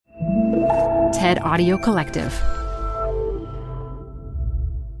TED Audio Collective.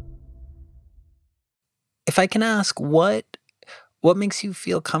 If I can ask, what makes you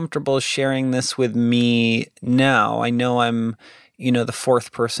feel comfortable sharing this with me now? I know I'm, the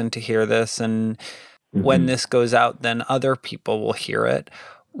fourth person to hear this, and when this goes out, then other people will hear it.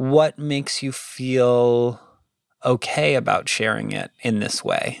 What makes you feel okay about sharing it in this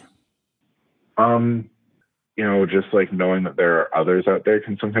way? Just like knowing that there are others out there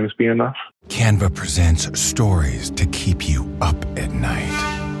can sometimes be enough. Canva presents stories to keep you up at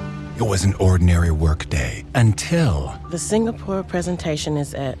night. It was an ordinary workday until... The Singapore presentation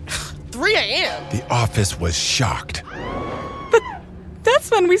is at 3 a.m. The office was shocked. But that's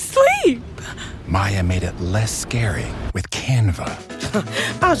when we sleep. Maya made it less scary with Canva.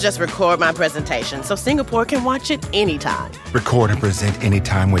 I'll just record my presentation so Singapore can watch it anytime. Record and present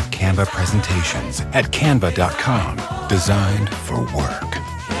anytime with Canva presentations at canva.com. Designed for work.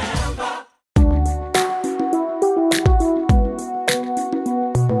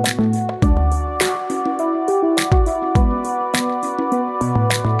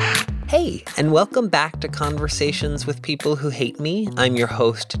 Hey, and welcome back to Conversations with People Who Hate Me. I'm your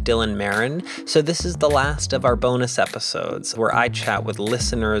host, Dylan Marin. So this is the last of our bonus episodes where I chat with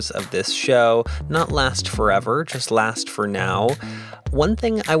listeners of this show. Not last forever, just last for now. One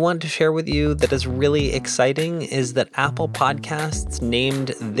thing I want to share with you that is really exciting is that Apple Podcasts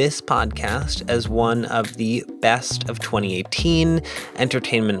named this podcast as one of the best of 2018.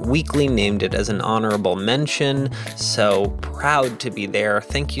 Entertainment Weekly named it as an honorable mention. So proud to be there.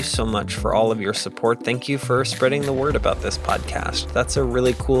 Thank you so much for all of your support. Thank you for spreading the word about this podcast. That's a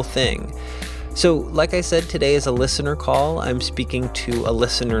really cool thing. So, like I said, today is a listener call. I'm speaking to a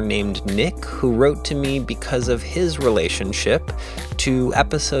listener named Nick, who wrote to me because of his relationship to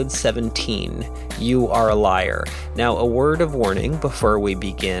episode 17, You Are a Liar. Now, a word of warning before we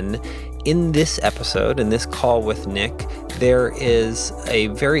begin. In this episode, in this call with Nick, there is a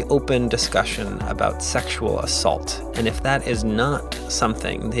very open discussion about sexual assault. And if that is not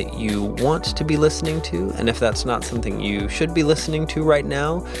something that you want to be listening to, and if that's not something you should be listening to right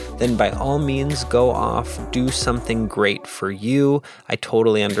now, then by all means go off, do something great for you. I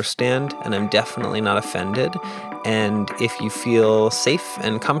totally understand, and I'm definitely not offended. And if you feel safe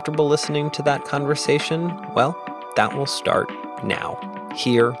and comfortable listening to that conversation, well, that will start now.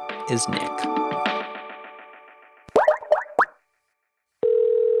 Here is Nick.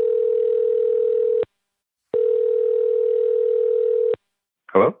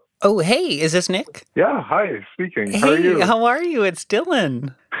 Hello? Oh, hey, is this Nick? Yeah, hi, speaking. Hey, How are you? how are you? It's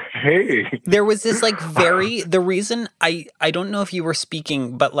Dylan. Hey. There was this the reason I don't know if you were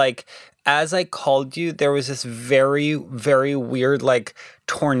speaking, but as I called you, there was this very, very weird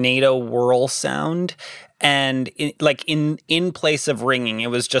tornado whirl sound. And in place of ringing,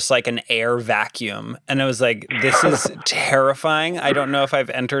 it was just like an air vacuum. And I was like, this is terrifying. I don't know if I've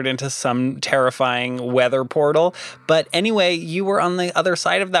entered into some terrifying weather portal. But anyway, you were on the other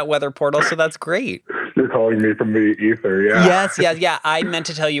side of that weather portal, so that's great. You're calling me from the ether, yeah. Yes. I meant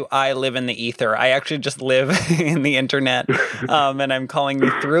to tell you I live in the ether. I actually just live in the internet, and I'm calling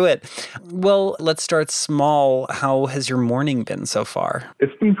you through it. Well, let's start small. How has your morning been so far?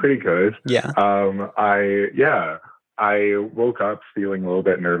 It's been pretty good. Yeah. I woke up feeling a little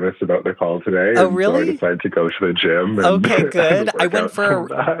bit nervous about the call today. Oh, really? So I decided to go to the gym. Okay, good. I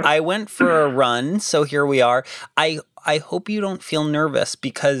went for a run, so here we are. I hope you don't feel nervous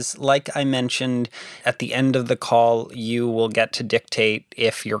because, like I mentioned, at the end of the call, you will get to dictate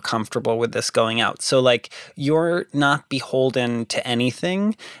if you're comfortable with this going out. So, you're not beholden to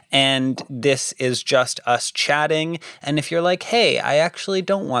anything, and this is just us chatting. And if you're like, hey, I actually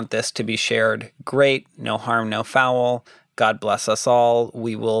don't want this to be shared, great, no harm, no foul. God bless us all.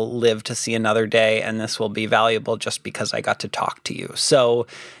 We will live to see another day, and this will be valuable just because I got to talk to you. So,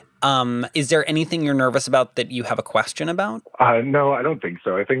 is there anything you're nervous about that you have a question about? No, I don't think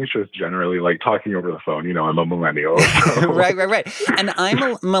so. I think it's just generally talking over the phone. I'm a millennial. So. Right. And I'm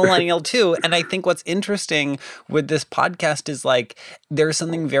a millennial too. And I think what's interesting with this podcast is there's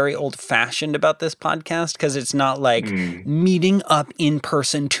something very old fashioned about this podcast because it's not meeting up in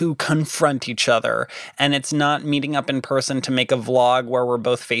person to confront each other. And it's not meeting up in person to make a vlog where we're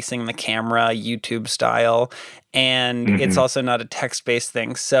both facing the camera, YouTube style. And it's also not a text-based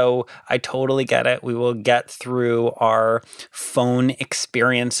thing. So I totally get it. We will get through our phone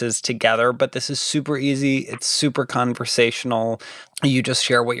experiences together, but this is super easy. It's super conversational. You just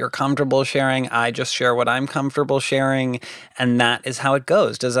share what you're comfortable sharing. I just share what I'm comfortable sharing. And that is how it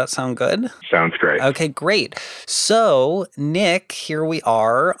goes. Does that sound good? Sounds great. Okay, great. So, Nick, here we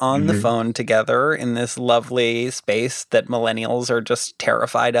are on the phone together in this lovely space that millennials are just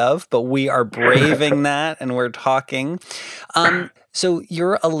terrified of, but we are braving that and we're talking. So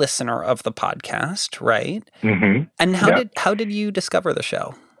you're a listener of the podcast, right? Mm-hmm. And how did you discover the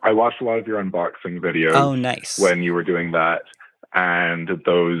show? I watched a lot of your unboxing videos. Oh, nice. When you were doing that. And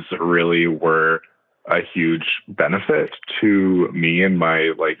those really were a huge benefit to me in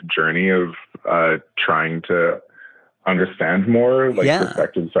my journey of trying to understand more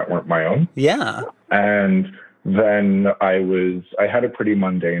perspectives that weren't my own. Yeah. And then I had a pretty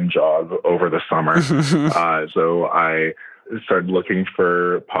mundane job over the summer. So I started looking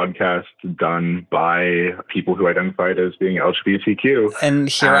for podcasts done by people who identified as being LGBTQ. And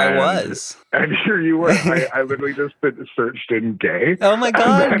here I was. And here you were. I literally just searched in gay. Oh my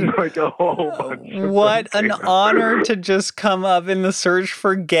God. And then, a whole bunch what an honor to just come up in the search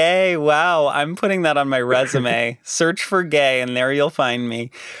for gay. Wow. I'm putting that on my resume. Search for gay, and there you'll find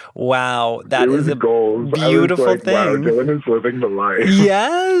me. Wow. That is a beautiful thing. Wow, Dylan is living the life.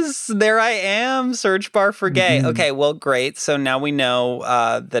 Yes. There I am. Search bar for gay. Okay. Well, great. So now we know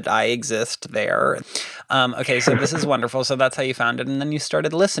that I exist there. Okay. So this is wonderful. So that's how you found it. And then you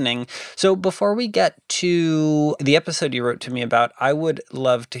started listening. So before we get to the episode you wrote to me about, I would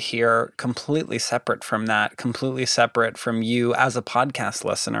love to hear completely separate from that, completely separate from you as a podcast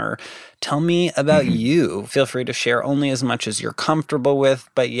listener. Tell me about you. Feel free to share only as much as you're comfortable with,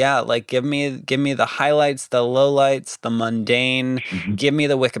 but yeah, give me the highlights, the lowlights, the mundane. Give me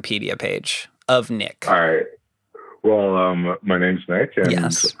the Wikipedia page of Nick. All right. Well, my name's Nick, and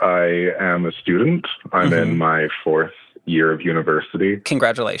yes. I am a student. I'm in my 4th year of university.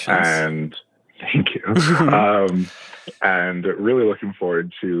 Congratulations. And thank you. And really looking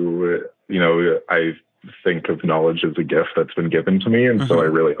forward to, I think of knowledge as a gift that's been given to me. And so I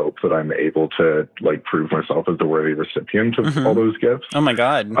really hope that I'm able to prove myself as the worthy recipient of all those gifts. Oh my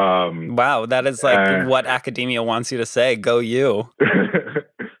God. Wow. That is what academia wants you to say. Go you.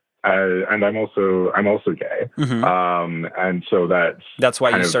 And I'm also gay. And so that's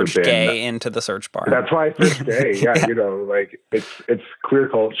why you searched gay into the search bar. That's why I searched gay. Yeah. It's queer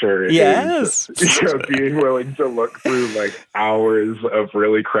culture. Yes. Being willing to look through hours of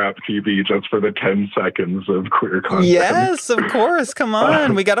really crap TV just for the 10 seconds of queer content. Yes, of course. Come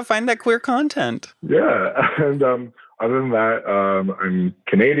on. We got to find that queer content. Yeah. And, other than that, I'm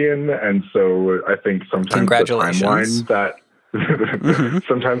Canadian. And so I think sometimes the timeline that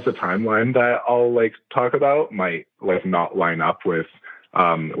sometimes the timeline that I'll talk about might not line up with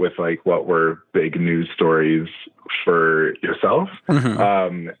what were big news stories for yourself.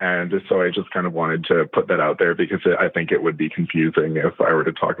 And so I just kind of wanted to put that out there because I think it would be confusing if I were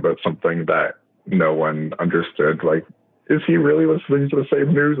to talk about something that no one understood. Is he really listening to the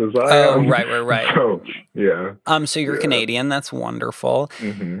same news as I am? Right. So, yeah. So you're Canadian. That's wonderful.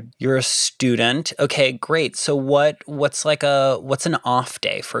 You're a student. Okay, great. So what's an off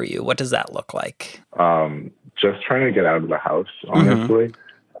day for you? What does that look like? Just trying to get out of the house, honestly.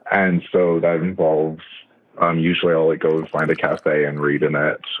 And so that involves, usually I'll go find a cafe and read in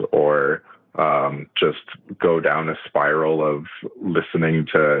it, or just go down a spiral of listening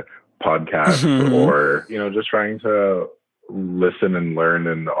to podcasts or, just trying to listen and learn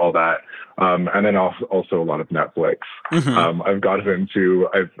and all that. And then also a lot of Netflix.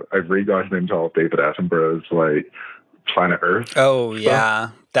 I've re-gotten into all of David Attenborough's Planet Earth. Oh yeah.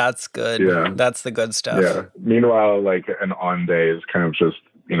 That's good. Yeah. That's the good stuff. Yeah. Meanwhile, an on day is kind of just,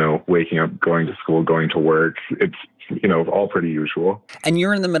 waking up, going to school, going to work. It's, all pretty usual. And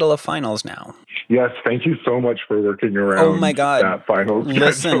you're in the middle of finals now. Yes, thank you so much for working around. Oh my God. That finals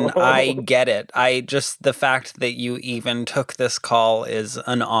Listen, schedule. I get it. The fact that you even took this call is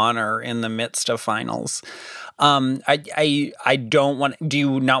an honor in the midst of finals. I don't want, do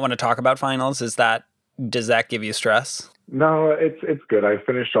you not want to talk about finals? Does that give you stress? No, it's good. I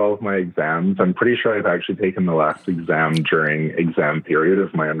finished all of my exams. I'm pretty sure I've actually taken the last exam during exam period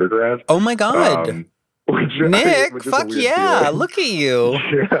of my undergrad. Oh my God. Nick, fuck yeah. Feeling. Look at you.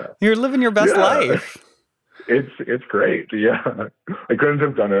 Yeah. You're living your best life. It's great. Yeah. I couldn't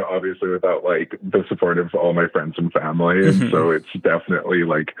have done it obviously without the support of all my friends and family. And so it's definitely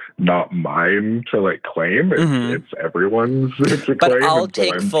not mine to claim. It's everyone's to claim. But I'll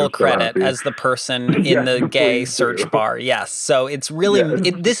take full credit as the person in the gay search bar. Yes. So it's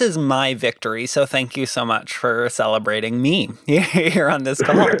really, this is my victory. So thank you so much for celebrating me here on this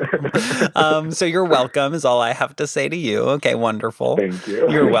call. So you're welcome is all I have to say to you. Okay, wonderful. Thank you.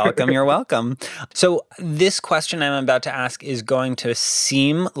 You're welcome. So this question I'm about to ask is going to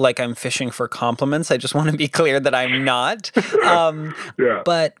seem like I'm fishing for compliments. I just want to be clear that I'm not. Yeah.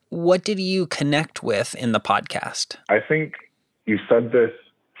 But what did you connect with in the podcast? I think you said this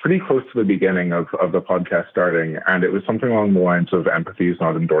pretty close to the beginning of the podcast starting, and it was something along the lines of empathy is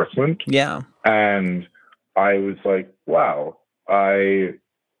not endorsement. Yeah. And I was like, wow, I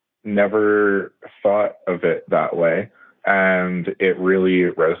never thought of it that way. And it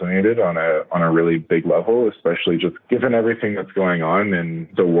really resonated on a really big level, especially just given everything that's going on in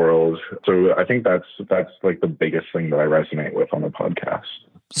the world. So I think that's like the biggest thing that I resonate with on the podcast.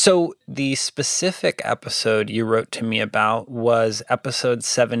 So the specific episode you wrote to me about was episode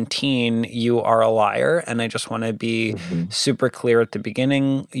 17, You Are a Liar. And I just want to be super clear at the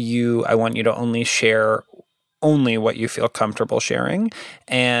beginning. I want you to only share only what you feel comfortable sharing.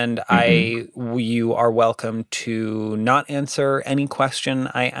 And you are welcome to not answer any question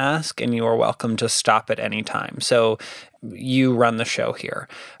I ask, and you are welcome to stop at any time. So you run the show here.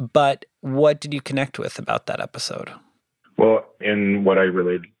 But what did you connect with about that episode? Well, in what I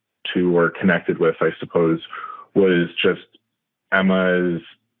related to or connected with, I suppose, was just Emma's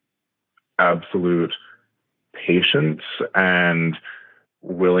absolute patience and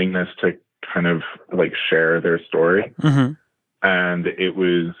willingness to kind of like share their story. And it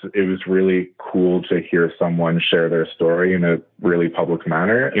was really cool to hear someone share their story in a really public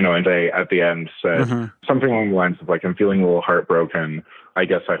manner, you know, and they at the end said something along the lines of like, I'm feeling a little heartbroken. I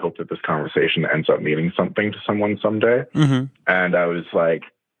guess I hope that this conversation ends up meaning something to someone someday. And I was like,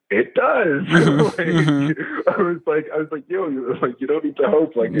 it does. I was like, yo, you don't need to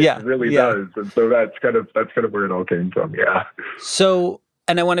hope. Like, it really does. And so that's kind of where it all came from. Yeah. So,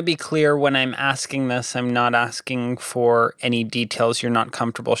 and I want to be clear when I'm asking this, I'm not asking for any details you're not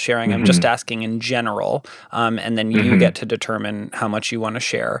comfortable sharing. I'm just asking in general. And then you get to determine how much you want to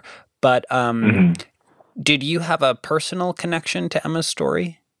share. But did you have a personal connection to Emma's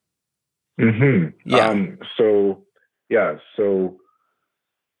story? Yeah. So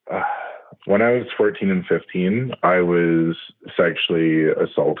when I was 14 and 15, I was sexually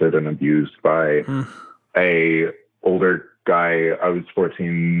assaulted and abused by a older guy. I was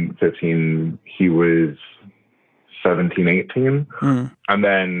 14, 15. He was 17, 18. And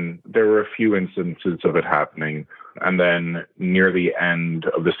then there were a few instances of it happening. And then near the end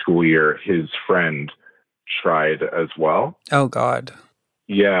of the school year, his friend tried as well. Oh, God.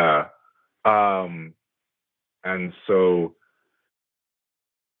 Yeah. And so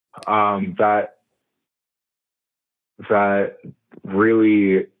that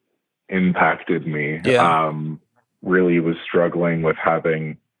really impacted me. Really was struggling with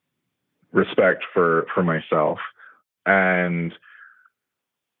having respect for myself. And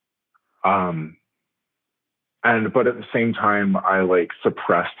but at the same time, I like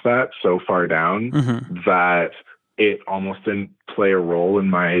suppressed that so far down that it almost didn't play a role in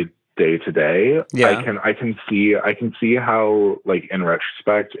my day to day. I can see how, like, in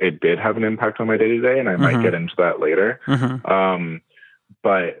retrospect, it did have an impact on my day to day, and I might get into that later.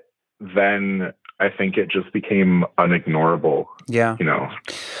 But then I think it just became unignorable. Yeah. You know.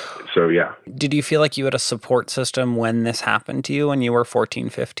 So yeah. Did you feel like you had a support system when this happened to you when you were 14,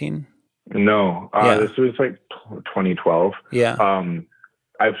 15? No. This was like 2012. Yeah.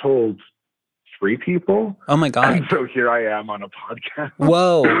 I've told 3 people. Oh my God. And so here I am on a podcast.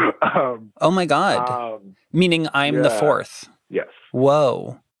 Whoa. Oh my God. Meaning I'm the 4th. Yes.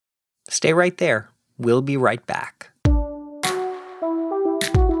 Whoa. Stay right there. We'll be right back.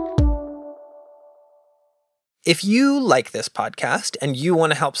 If you like this podcast and you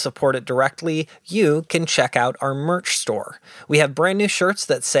want to help support it directly, you can check out our merch store. We have brand new shirts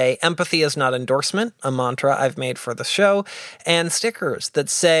that say "Empathy is not endorsement," a mantra I've made for the show, and stickers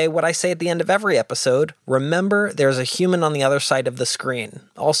that say what I say at the end of every episode: remember, there's a human on the other side of the screen.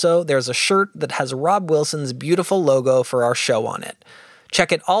 Also, there's a shirt that has Rob Wilson's beautiful logo for our show on it.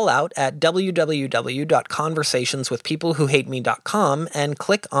 Check it all out at www.conversationswithpeoplewhohateme.com and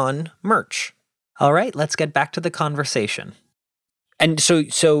click on merch. All right, let's get back to the conversation. And so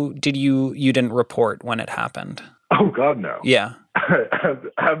did you didn't report when it happened? Oh God, no. Yeah.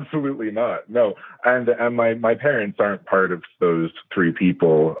 Absolutely not. No. And my parents aren't part of those 3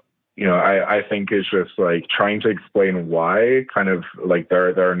 people. You know, I think it's just like trying to explain why, kind of like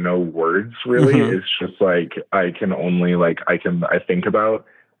there are no words really. It's just like I think about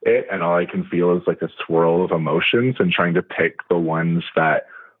it and all I can feel is like a swirl of emotions, and trying to pick the ones that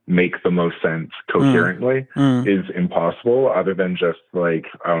make the most sense coherently is impossible, other than just like,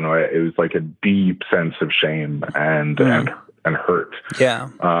 I don't know, it was like a deep sense of shame and hurt. Yeah.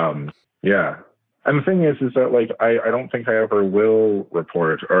 Yeah. And the thing is that like, I don't think I ever will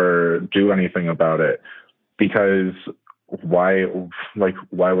report or do anything about it, because why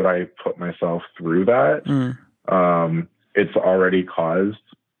would I put myself through that? It's already caused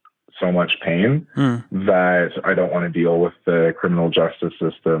so much pain that I don't want to deal with the criminal justice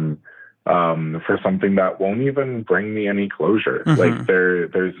system for something that won't even bring me any closure. Like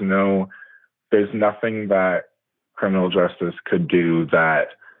there's nothing that criminal justice could do that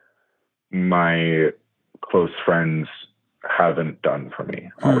my close friends haven't done for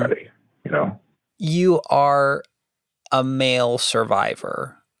me already, you know? You are a male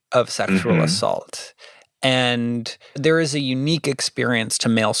survivor of sexual assault, and there is a unique experience to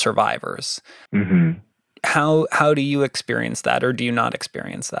male survivors. How do you experience that, or do you not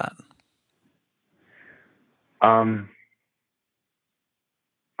experience that?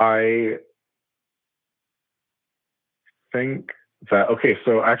 I think that, okay,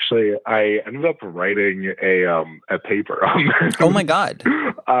 so actually I ended up writing a paper on this. Oh my God.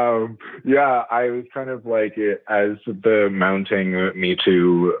 Yeah, I was kind of like, as the mounting Me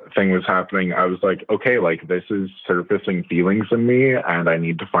Too thing was happening, I was like, okay, like this is surfacing feelings in me and I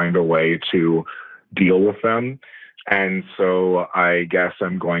need to find a way to deal with them. And so I guess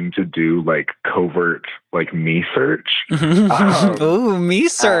I'm going to do like covert, like me search. Ooh, me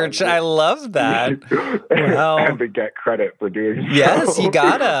search. I love that. Wow. And to get credit for doing yes, so. You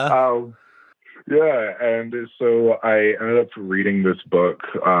gotta. Yeah. And so I ended up reading this book.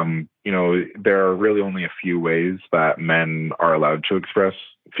 You know, there are really only a few ways that men are allowed to express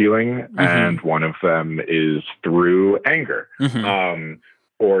feeling. And one of them is through anger,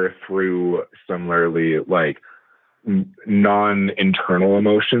 or through similarly like non-internal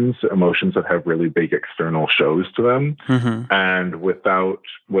emotions that have really big external shows to them. And without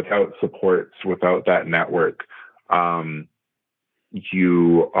supports, without that network,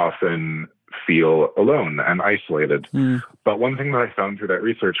 you often feel alone and isolated. But one thing that I found through that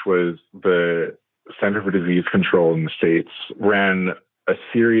research was the Center for Disease Control in the States ran a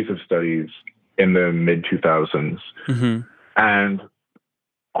series of studies in the mid-2000s, and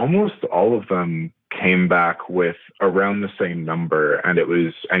almost all of them came back with around the same number, and it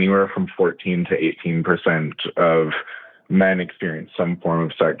was anywhere from 14 to 18% of men experienced some form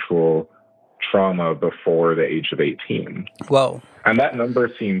of sexual trauma before the age of 18. Whoa. And that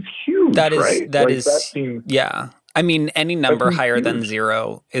number seems huge, right? That seems, yeah. I mean, any number higher than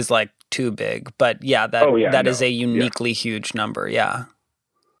 0 is like too big, but yeah, that is a uniquely huge number, yeah.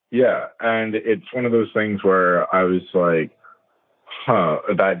 Yeah, and it's one of those things where I was like,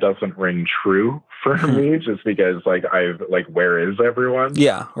 that doesn't ring true for me, just because where is everyone?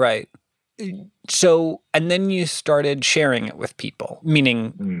 Yeah, right. So, and then you started sharing it with people,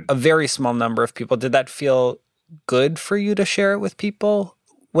 meaning a very small number of people. Did that feel good for you to share it with people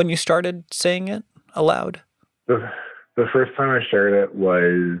when you started saying it aloud? The first time I shared it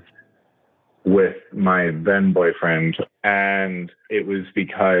was with my then boyfriend, and it was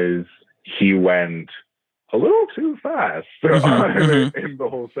because he went a little too fast in the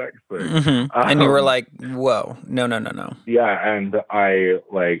whole sex thing. And you were like, whoa, no. Yeah, and I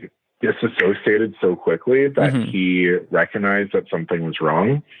disassociated so quickly that he recognized that something was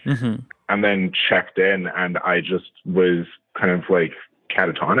wrong, and then checked in, and I just was kind of like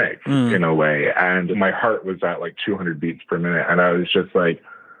catatonic in a way, and my heart was at like 200 beats per minute, and I was just like,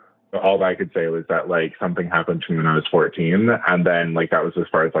 all I could say was that like something happened to me when I was 14, and then like that was as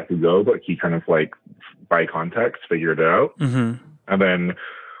far as I could go, but he kind of like by context figured it out. And then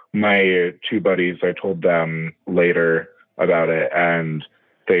my two buddies, I told them later about it, and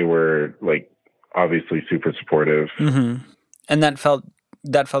they were like obviously super supportive. And that felt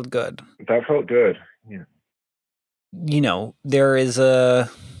good. That felt good. Yeah. You know, there is a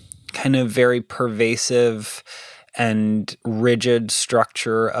kind of very pervasive and rigid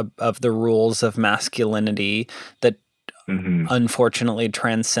structure of the rules of masculinity that unfortunately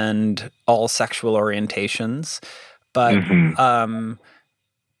transcend all sexual orientations. But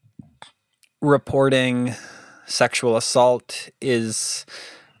reporting sexual assault is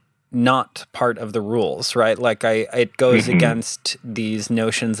not part of the rules, right? Like it goes against these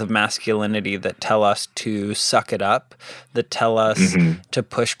notions of masculinity that tell us to suck it up, that tell us to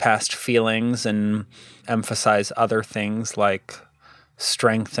push past feelings and emphasize other things like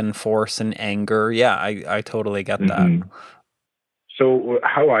strength and force and anger. Yeah, I totally get that. So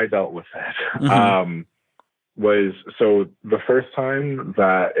how I dealt with it was, so the first time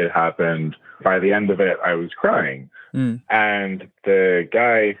that it happened, by the end of it, I was crying. And the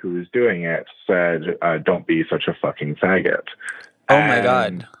guy who was doing it said, don't be such a fucking faggot. Oh my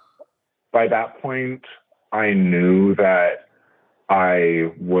God. By that point, I knew that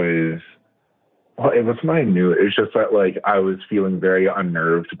I was, well, it wasn't I knew, it was just that like I was feeling very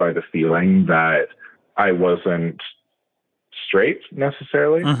unnerved by the feeling that I wasn't straight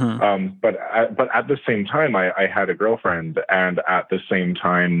necessarily. But at the same time, I had a girlfriend, and at the same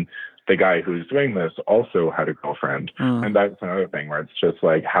time, the guy who's doing this also had a girlfriend. And that's another thing where it's just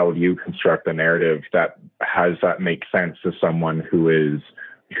like, how do you construct a narrative that make sense to someone who is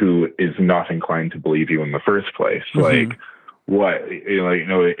not inclined to believe you in the first place? Like, what,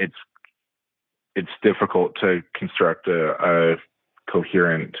 it's difficult to construct a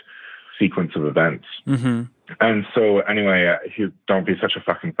coherent sequence of events. And so anyway, don't be such a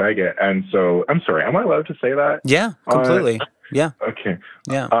fucking faggot. And so, I'm sorry, am I allowed to say that? Yeah, completely. Yeah. Okay.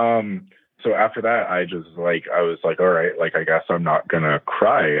 Yeah. So after that, I was like, all right, like, I guess I'm not going to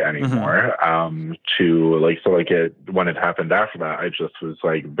cry anymore. When it happened after that, I just was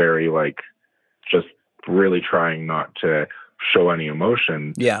like very like, just really trying not to show any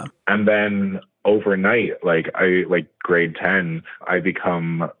emotion. Yeah. And then overnight, grade 10, I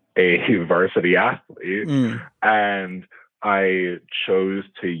become a varsity athlete, and I chose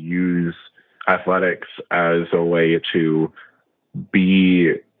to use athletics as a way to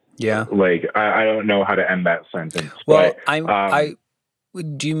be, like, I don't know how to end that sentence. Well,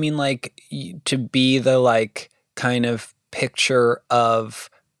 do you mean like to be the like kind of picture of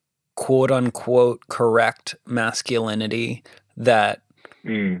quote unquote correct masculinity that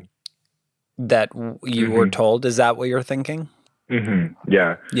you were told? Is that what you're thinking?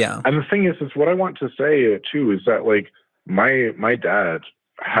 Yeah. Yeah. And the thing is what I want to say too is that, like, my dad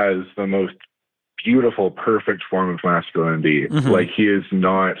has the most beautiful, perfect form of masculinity. Like, he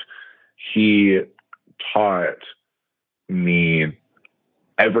taught me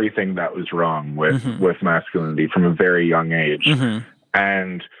everything that was wrong with masculinity from a very young age.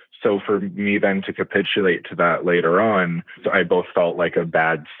 And so for me then to capitulate to that later on, I both felt like a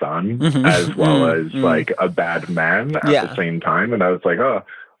bad son as well as like a bad man at the same time. And I was like, oh,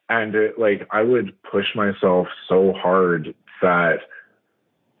 and I would push myself so hard that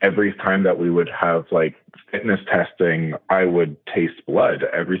every time that we would have like fitness testing, I would taste blood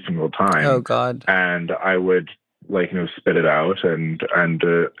every single time. Oh God. And I would spit it out and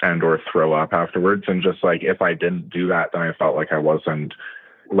or throw up afterwards. And just like, if I didn't do that, then I felt like I wasn't,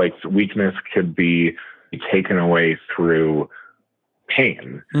 like, weakness could be taken away through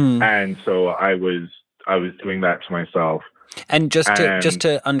pain. And so I was doing that to myself. And just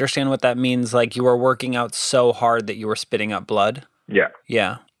to understand what that means, like, you were working out so hard that you were spitting up blood. Yeah.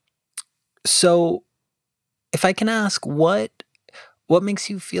 Yeah. So if I can ask, what makes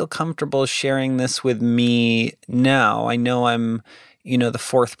you feel comfortable sharing this with me now? I know I'm, the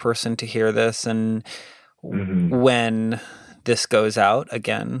fourth person to hear this, and when this goes out,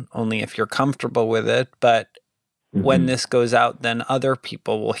 again, only if you're comfortable with it, but when this goes out, then other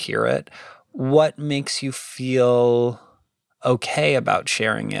people will hear it. What makes you feel okay about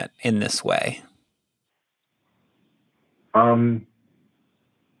sharing it in this way? I'm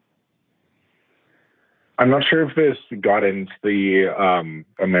not sure if this got into the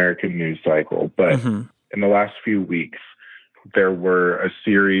American news cycle, but in the last few weeks, there were a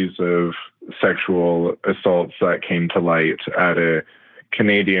series of sexual assaults that came to light at a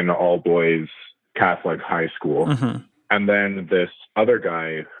Canadian all-boys Catholic high school. And then this other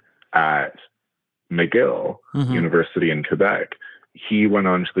guy at McGill University in Quebec, he went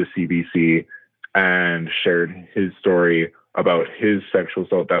on to the CBC and shared his story about his sexual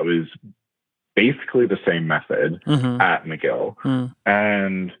assault that was basically the same method at McGill.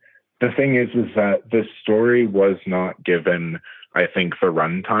 And the thing is that this story was not given, I think, the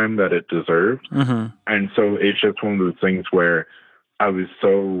runtime that it deserved. And so it's just one of those things where I was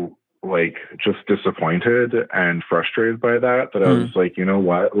so, like, just disappointed and frustrated by that I was like, you know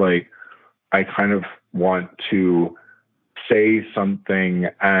what? Like, I kind of want to say something,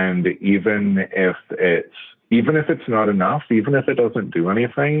 and even if it's not enough, even if it doesn't do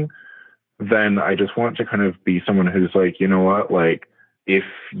anything, then I just want to kind of be someone who's like, you know what, like, if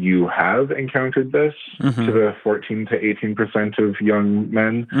you have encountered this to the 14 to 18% of young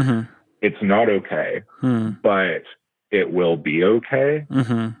men, it's not okay, but it will be okay,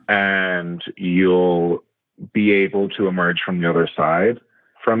 and you'll be able to emerge from the other side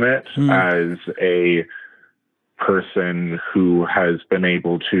from it as a person who has been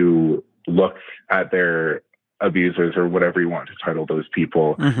able to look at their abusers, or whatever you want to title those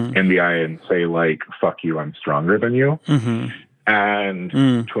people, in the eye and say, like, fuck you, I'm stronger than you, and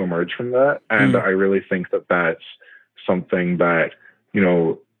to emerge from that. And I really think that that's something that,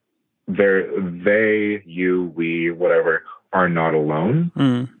 they, you, we, whatever, are not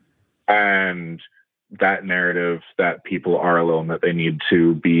alone. And that narrative that people are alone, that they need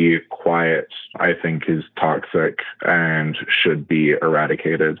to be quiet, I think is toxic and should be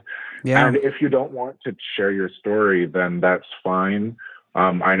eradicated. Yeah. And if you don't want to share your story, then that's fine.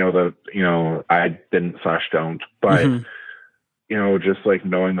 I know that, I didn't/don't, but, just like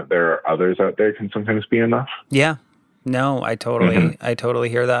knowing that there are others out there can sometimes be enough. Yeah. No, I totally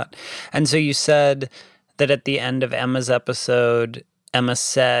hear that. And so you said that at the end of Emma's episode, Emma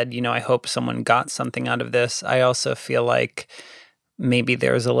said, I hope someone got something out of this. I also feel like maybe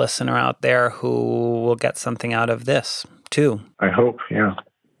there's a listener out there who will get something out of this too. I hope, yeah.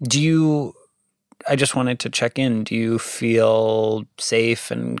 I just wanted to check in. Do you feel safe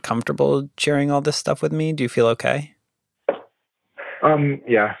and comfortable sharing all this stuff with me? Do you feel okay?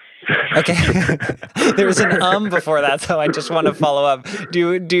 Yeah. Okay. There was an before that, so I just want to follow up.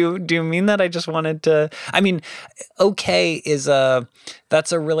 Do you mean that? I just wanted to, okay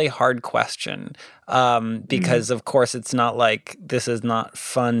that's a really hard question. Because of course it's not like this is not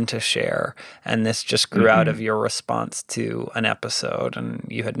fun to share, and this just grew out of your response to an episode, and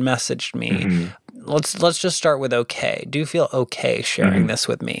you had messaged me. Let's just start with okay. Do you feel okay sharing this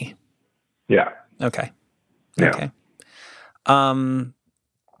with me? Yeah. Okay. Yeah. Okay.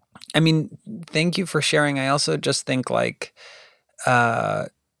 Thank you for sharing. I also just think like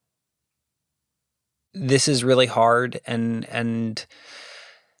this is really hard, and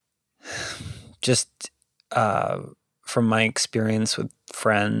just from my experience with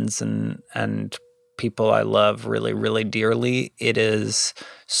friends and people I love really, really dearly, it is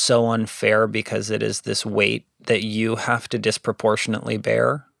so unfair because it is this weight that you have to disproportionately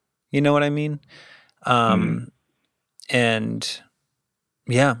bear. You know what I mean? And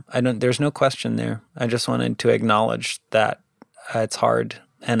yeah, there's no question there. I just wanted to acknowledge that it's hard,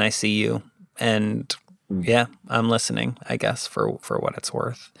 and I see you, and yeah, I'm listening, I guess, for what it's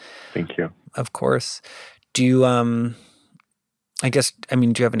worth. Thank you. Of course. Do you, do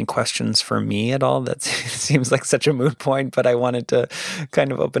you have any questions for me at all? That seems like such a moot point, but I wanted to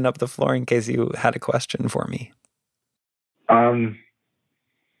kind of open up the floor in case you had a question for me. Why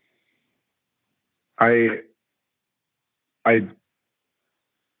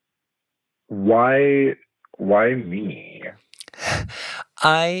me?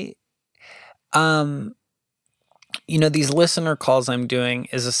 These listener calls I'm doing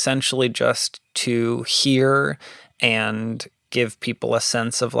is essentially just to hear and give people a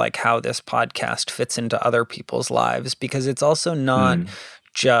sense of like how this podcast fits into other people's lives, because it's also not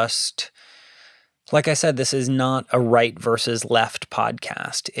just, like I said, this is not a right versus left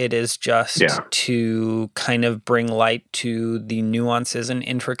podcast. It is just to kind of bring light to the nuances and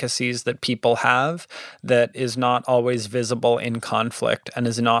intricacies that people have that is not always visible in conflict, and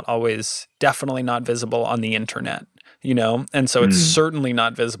is definitely not visible on the internet. And so it's certainly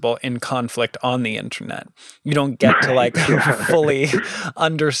not visible in conflict on the internet. You don't get to like fully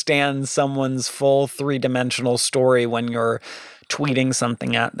understand someone's full 3-dimensional story when you're tweeting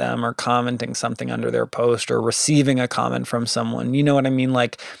something at them or commenting something under their post or receiving a comment from someone. You know what I mean?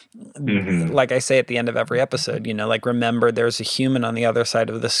 Like, like I say at the end of every episode, like, remember there's a human on the other side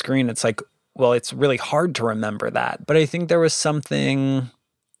of the screen. It's like, well, it's really hard to remember that. But I think there was something,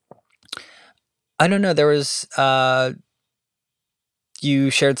 I don't know, there was, you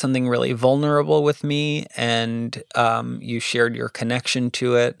shared something really vulnerable with me, and you shared your connection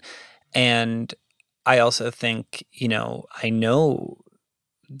to it. And I also think, I know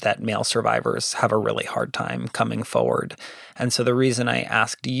that male survivors have a really hard time coming forward. And so the reason I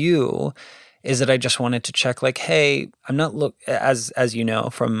asked you is that I just wanted to check, like, hey, I'm not as you know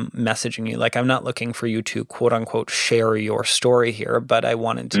from messaging you, like, I'm not looking for you to quote unquote share your story here, but I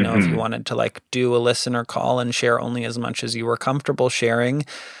wanted to know if you wanted to like do a listener call and share only as much as you were comfortable sharing,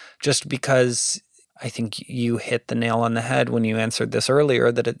 just because I think you hit the nail on the head when you answered this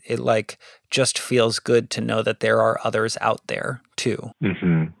earlier, that it like just feels good to know that there are others out there too.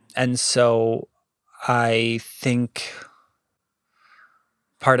 And so I think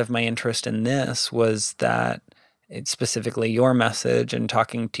part of my interest in this was that it's specifically your message, and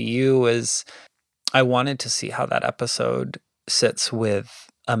talking to you is I wanted to see how that episode sits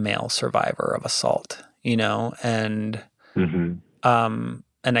with a male survivor of assault, and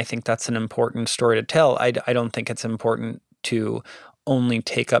and I think that's an important story to tell. I don't think it's important to only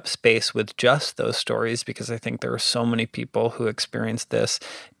take up space with just those stories, because I think there are so many people who experience this,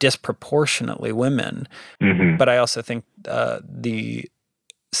 disproportionately women. But I also think the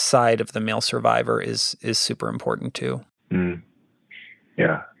side of the male survivor is super important too.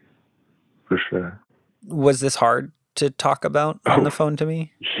 Yeah, for sure. Was this hard to talk about on the phone to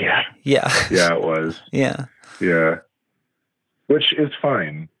me? Yeah, it was. Yeah, which is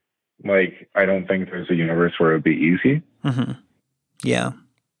fine. like, I don't think there's a universe where it would be easy. Mm-hmm. Yeah.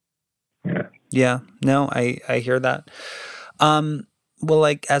 Yeah. Yeah. No, I hear that. Well,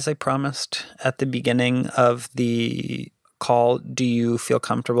 like, as I promised at the beginning of the call, do you feel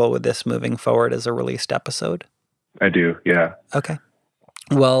comfortable with this moving forward as a released episode? I do, yeah. Okay.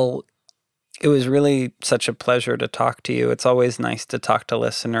 Well, it was really such a pleasure to talk to you. It's always nice to talk to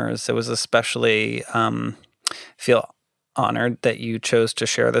listeners. It was especially feel honored that you chose to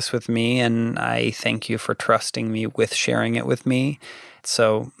share this with me, and I thank you for trusting me with sharing it with me.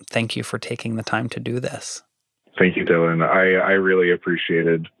 So thank you for taking the time to do this. Thank you, Dylan. I really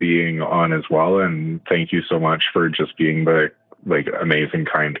appreciated being on as well, and thank you so much for just being the amazing,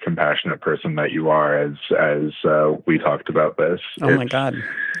 kind, compassionate person that you are as we talked about this. My God.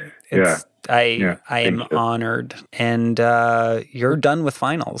 I am honored. And you're done with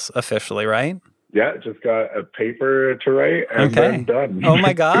finals officially, right? Yeah, just got a paper to write and then done. Oh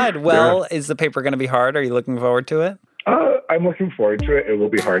my God. Well, is the paper going to be hard? Are you looking forward to it? I'm looking forward to it. It will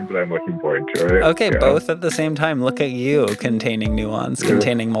be hard, but I'm looking forward to it. Okay, both at the same time. Look at you, containing nuance,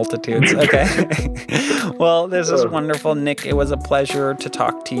 containing multitudes. Okay. Well, this is wonderful, Nick. It was a pleasure to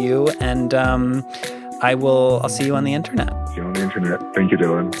talk to you, and I'll see you on the internet. See you on the internet. Thank you,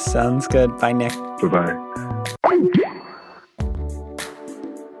 Dylan. Sounds good. Bye, Nick. Bye-bye.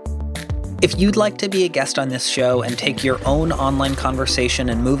 If you'd like to be a guest on this show and take your own online conversation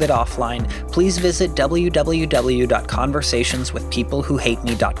and move it offline, please visit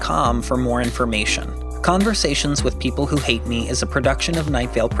www.conversationswithpeoplewhohateme.com for more information. Conversations with People Who Hate Me is a production of Night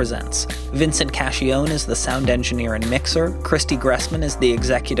Vale Presents. Vincent Cacchione is the sound engineer and mixer. Christy Gressman is the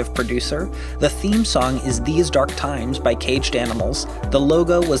executive producer. The theme song is These Dark Times by Caged Animals. The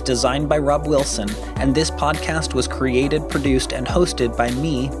logo was designed by Rob Wilson. And this podcast was created, produced, and hosted by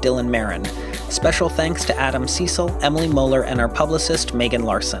me, Dylan Marin. Special thanks to Adam Cecil, Emily Moeller, and our publicist, Megan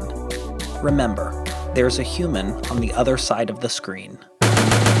Larson. Remember, there's a human on the other side of the screen.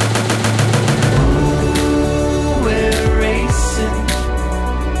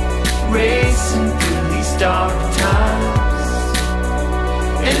 Racing through these dark times,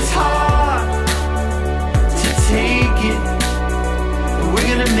 and it's hard to take it, but we're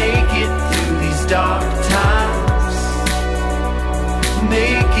gonna make it through these dark times,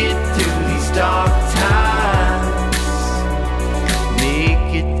 make it through these dark times,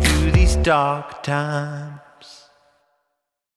 make it through these dark times.